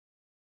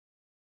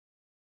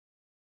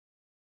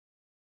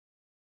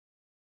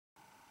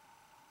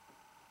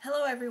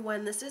Hello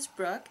everyone, this is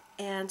Brooke,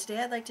 and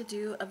today I'd like to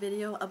do a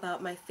video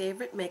about my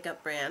favorite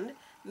makeup brand,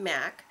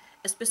 MAC,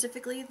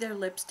 specifically their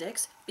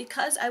lipsticks,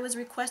 because I was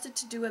requested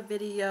to do a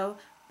video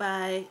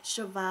by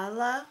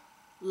Shavala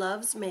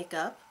Loves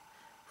Makeup,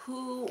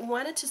 who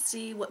wanted to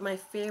see what my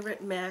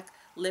favorite MAC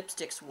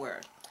lipsticks were.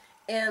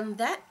 And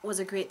that was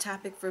a great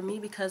topic for me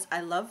because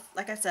I love,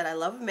 like I said, I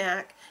love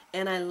MAC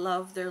and I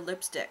love their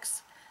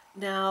lipsticks.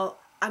 Now,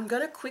 I'm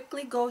going to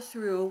quickly go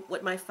through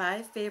what my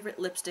 5 favorite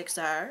lipsticks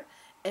are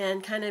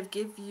and kind of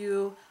give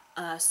you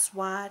a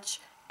swatch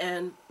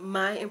and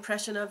my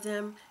impression of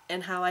them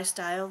and how I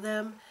style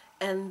them.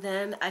 And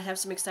then I have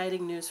some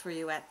exciting news for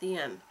you at the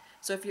end.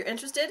 So if you're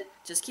interested,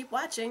 just keep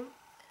watching.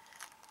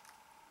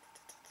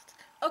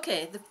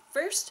 Okay, the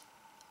first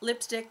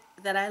lipstick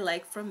that I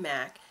like from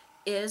MAC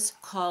is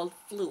called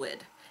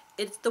Fluid.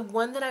 It's the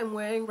one that I'm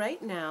wearing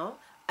right now.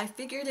 I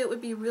figured it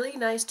would be really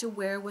nice to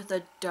wear with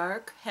a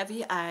dark,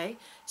 heavy eye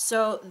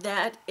so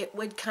that it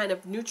would kind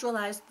of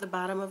neutralize the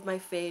bottom of my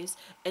face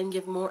and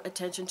give more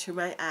attention to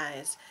my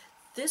eyes.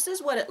 This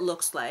is what it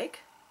looks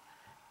like.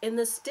 In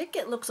the stick,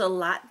 it looks a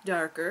lot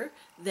darker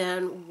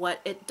than what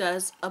it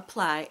does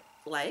apply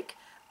like.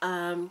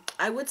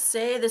 I would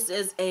say this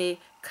is a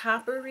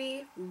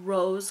coppery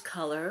rose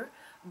color,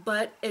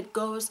 but it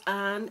goes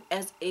on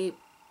as a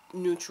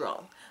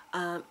neutral.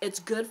 It's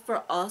good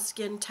for all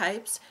skin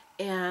types,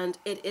 and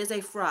it is a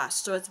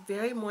frost, so it's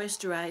very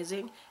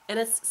moisturizing, and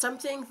it's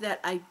something that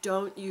I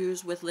don't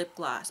use with lip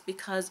gloss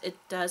because it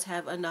does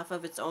have enough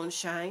of its own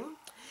shine.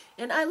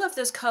 And I love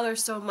this color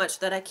so much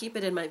that I keep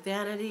it in my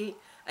vanity,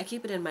 I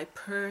keep it in my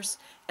purse,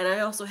 and I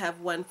also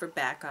have one for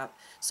backup.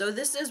 So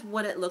this is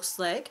what it looks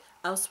like.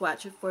 I'll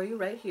swatch it for you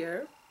right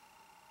here.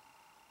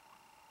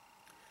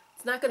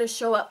 It's not going to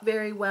show up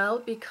very well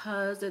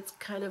because it's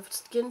kind of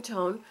skin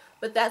tone,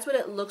 but that's what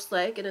it looks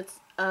like, and it's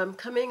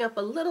coming up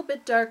a little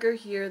bit darker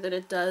here than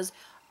it does,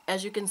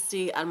 as you can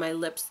see on my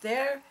lips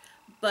there,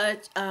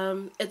 but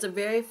it's a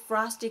very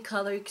frosty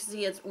color. You can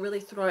see it's really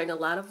throwing a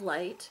lot of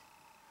light,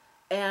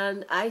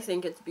 and I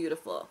think it's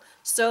beautiful.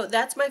 So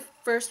that's my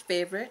first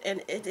favorite,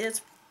 and it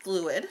is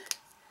Fluid.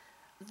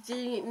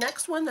 The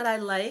next one that I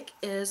like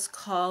is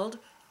called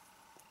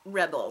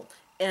Rebel,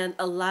 and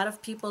a lot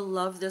of people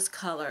love this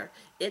color.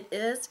 It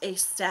is a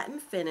satin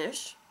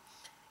finish,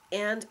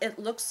 and it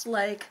looks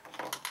like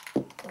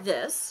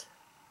this.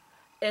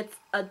 It's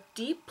a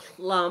deep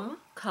plum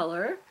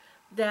color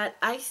that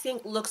I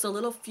think looks a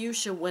little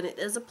fuchsia when it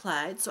is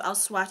applied, so I'll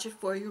swatch it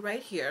for you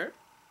right here.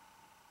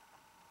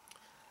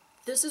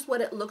 This is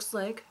what it looks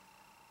like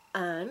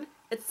on.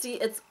 It's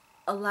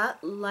a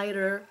lot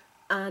lighter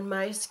on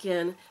my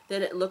skin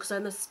than it looks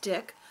on the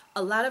stick.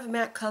 A lot of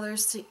matte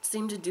colors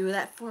seem to do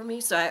that for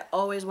me, so I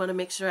always want to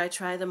make sure I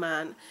try them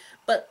on.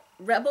 But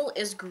Rebel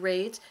is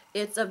great.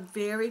 It's a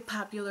very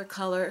popular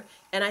color,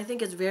 and I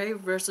think it's very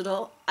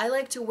versatile. I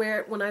like to wear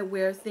it when I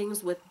wear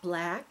things with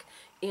black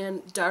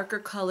and darker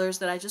colors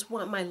that I just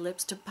want my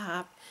lips to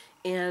pop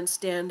and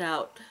stand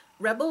out.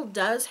 Rebel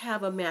does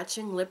have a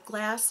matching lip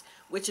gloss,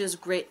 which is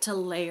great to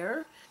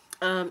layer.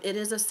 It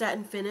is a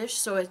satin finish,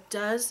 so it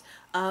does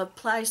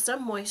apply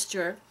some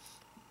moisture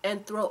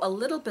and throw a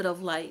little bit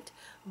of light,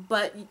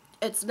 but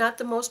it's not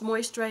the most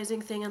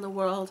moisturizing thing in the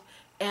world,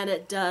 and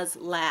it does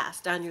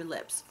last on your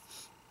lips.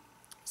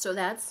 So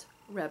that's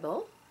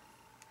Rebel.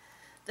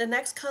 The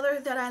next color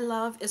that I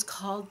love is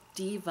called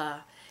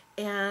Diva,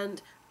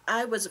 and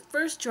I was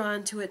first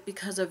drawn to it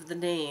because of the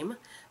name,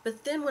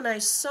 but then when I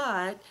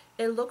saw it,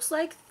 it looks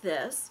like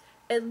this.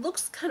 It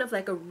looks kind of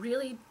like a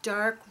really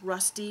dark,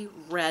 rusty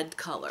red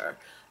color,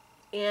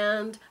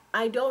 and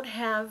I don't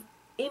have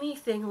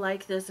anything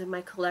like this in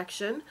my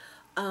collection.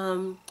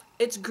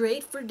 It's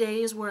great for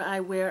days where I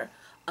wear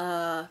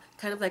kind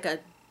of like a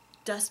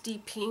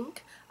dusty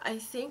pink. I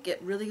think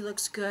it really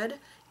looks good.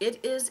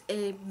 It is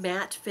a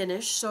matte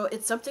finish, so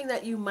it's something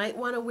that you might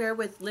want to wear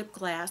with lip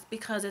gloss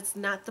because it's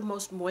not the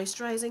most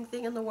moisturizing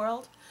thing in the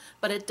world,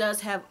 but it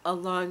does have a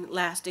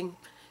long-lasting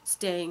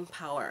staying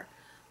power.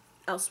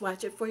 I'll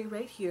swatch it for you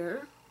right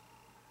here.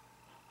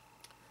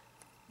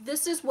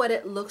 This is what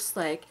it looks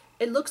like.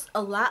 It looks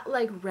a lot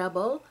like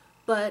Rebel,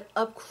 but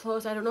up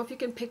close, I don't know if you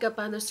can pick up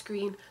on the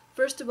screen.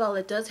 First of all,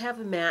 it does have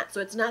a matte, so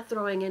it's not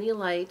throwing any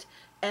light,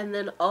 and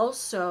then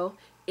also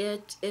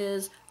it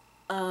is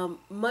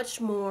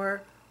much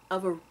more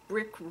of a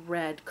brick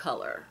red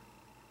color.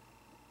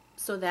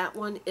 So that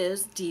one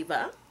is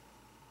Diva.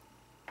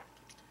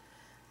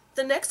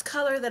 The next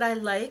color that I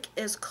like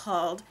is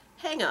called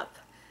Hang Up.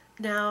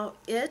 Now,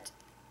 it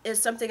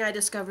is something I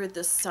discovered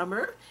this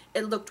summer.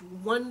 It looked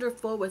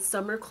wonderful with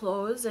summer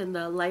clothes and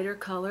the lighter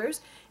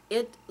colors.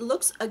 It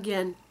looks,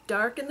 again,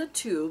 dark in the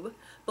tube,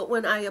 but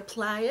when I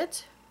apply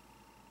it,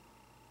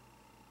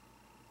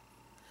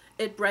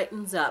 it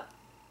brightens up.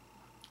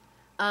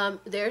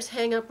 There's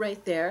Hang Up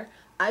right there.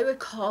 I would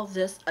call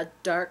this a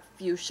dark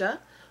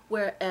fuchsia,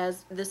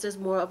 whereas this is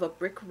more of a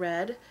brick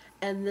red,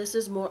 and this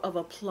is more of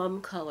a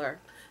plum color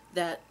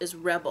that is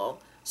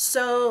Rebel.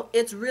 So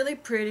it's really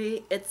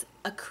pretty. It's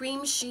a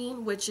cream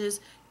sheen, which is,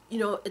 you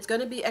know, it's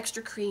going to be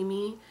extra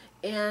creamy,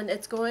 and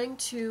it's going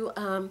to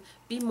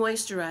be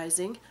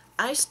moisturizing.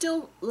 I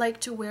still like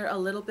to wear a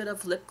little bit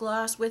of lip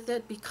gloss with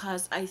it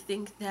because I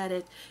think that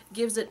it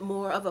gives it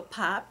more of a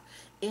pop,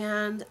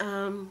 and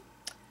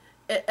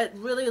it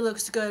really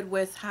looks good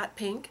with hot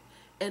pink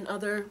and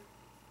other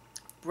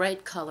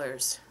bright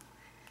colors.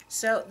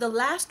 So the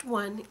last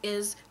one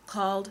is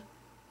called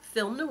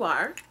Film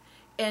Noir,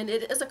 and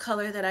it is a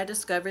color that I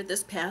discovered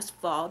this past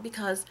fall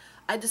because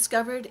I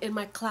discovered in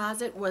my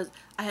closet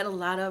I had a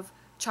lot of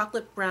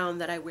chocolate brown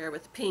that I wear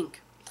with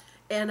pink,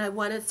 and I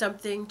wanted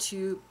something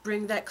to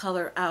bring that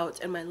color out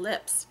in my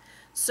lips.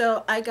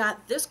 So I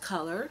got this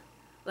color.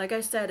 Like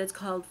I said, it's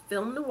called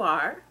Film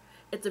Noir.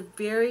 It's a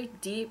very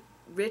deep,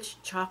 rich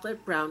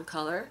chocolate brown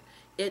color.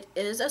 It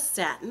is a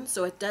satin,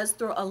 so it does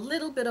throw a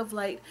little bit of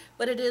light,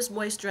 but it is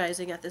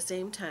moisturizing at the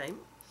same time.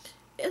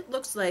 It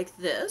looks like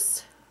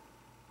this.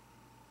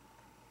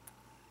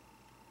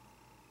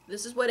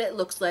 This is what it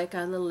looks like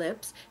on the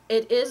lips.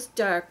 It is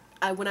dark.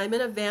 When I'm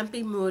in a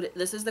vampy mood,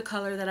 this is the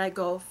color that I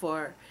go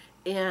for.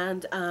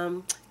 And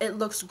it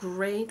looks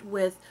great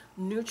with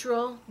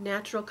neutral,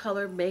 natural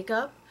color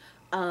makeup.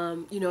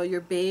 You know,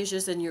 your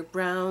beiges and your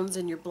browns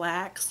and your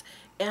blacks.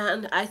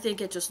 And I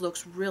think it just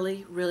looks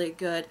really, really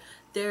good.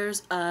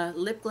 There's a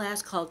lip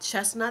gloss called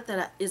Chestnut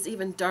that is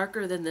even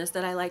darker than this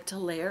that I like to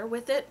layer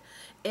with it.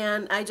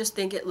 And I just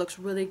think it looks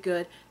really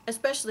good,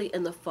 especially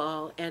in the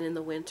fall and in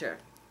the winter.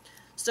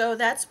 So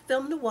that's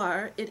Film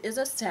Noir. It is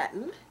a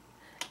satin.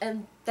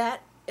 And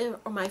that are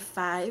my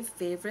 5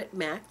 favorite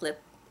MAC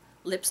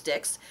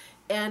lipsticks.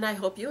 And I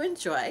hope you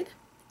enjoyed.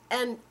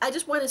 And I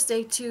just want to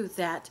say too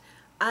that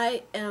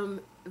I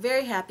am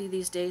very happy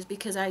these days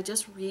because I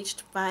just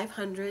reached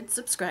 500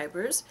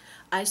 subscribers.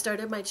 I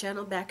started my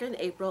channel back in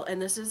April,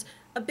 and this is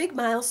a big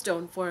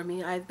milestone for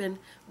me. I've been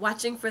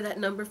watching for that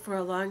number for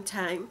a long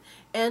time,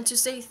 and to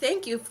say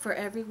thank you for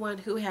everyone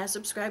who has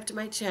subscribed to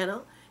my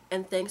channel,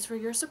 and thanks for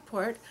your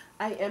support.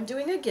 I am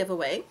doing a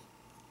giveaway.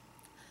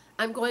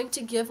 I'm going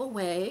to give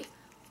away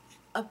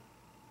a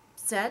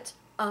set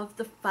of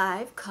the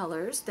 5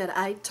 colors that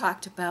I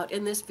talked about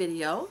in this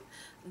video.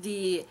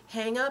 The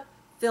Hang Up,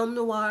 Film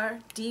Noir,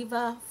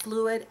 Diva,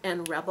 Fluid,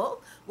 and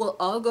Rebel will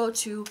all go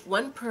to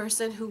one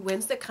person who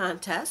wins the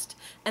contest.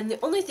 And the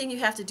only thing you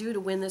have to do to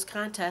win this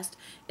contest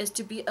is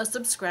to be a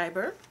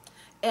subscriber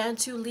and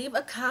to leave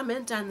a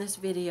comment on this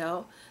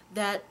video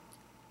that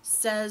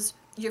says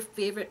your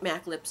favorite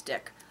MAC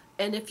lipstick.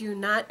 And if you're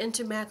not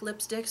into MAC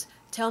lipsticks,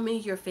 tell me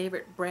your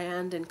favorite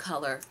brand and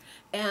color.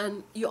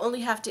 And you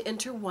only have to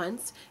enter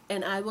once,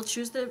 and I will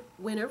choose the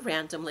winner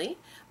randomly.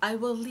 I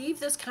will leave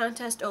this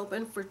contest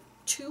open for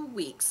 2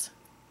 weeks.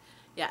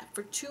 Yeah,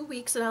 for 2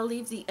 weeks, and I'll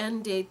leave the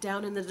end date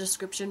down in the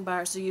description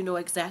bar so you know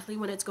exactly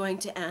when it's going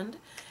to end.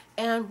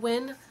 And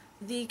when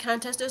the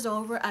contest is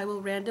over, I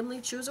will randomly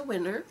choose a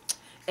winner,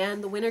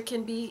 and the winner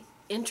can be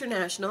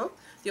international.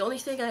 The only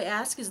thing I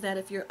ask is that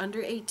if you're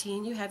under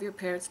 18, you have your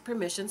parents'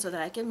 permission so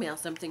that I can mail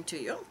something to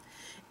you.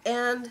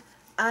 And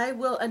I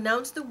will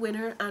announce the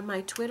winner on my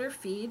Twitter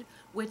feed,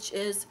 which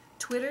is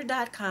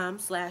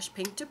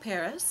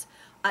twitter.com/pinktoparis.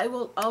 I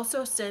will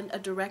also send a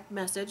direct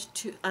message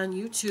on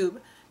YouTube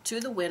to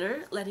the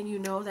winner, letting you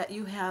know that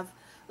you have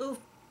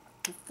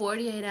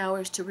 48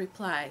 hours to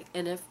reply.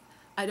 And if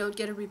I don't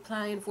get a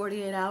reply in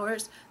 48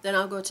 hours, then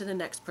I'll go to the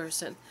next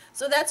person.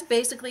 So that's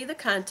basically the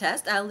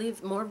contest. I'll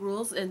leave more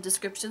rules and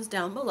descriptions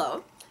down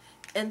below.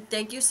 And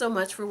thank you so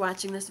much for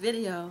watching this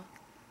video.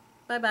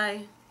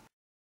 Bye-bye.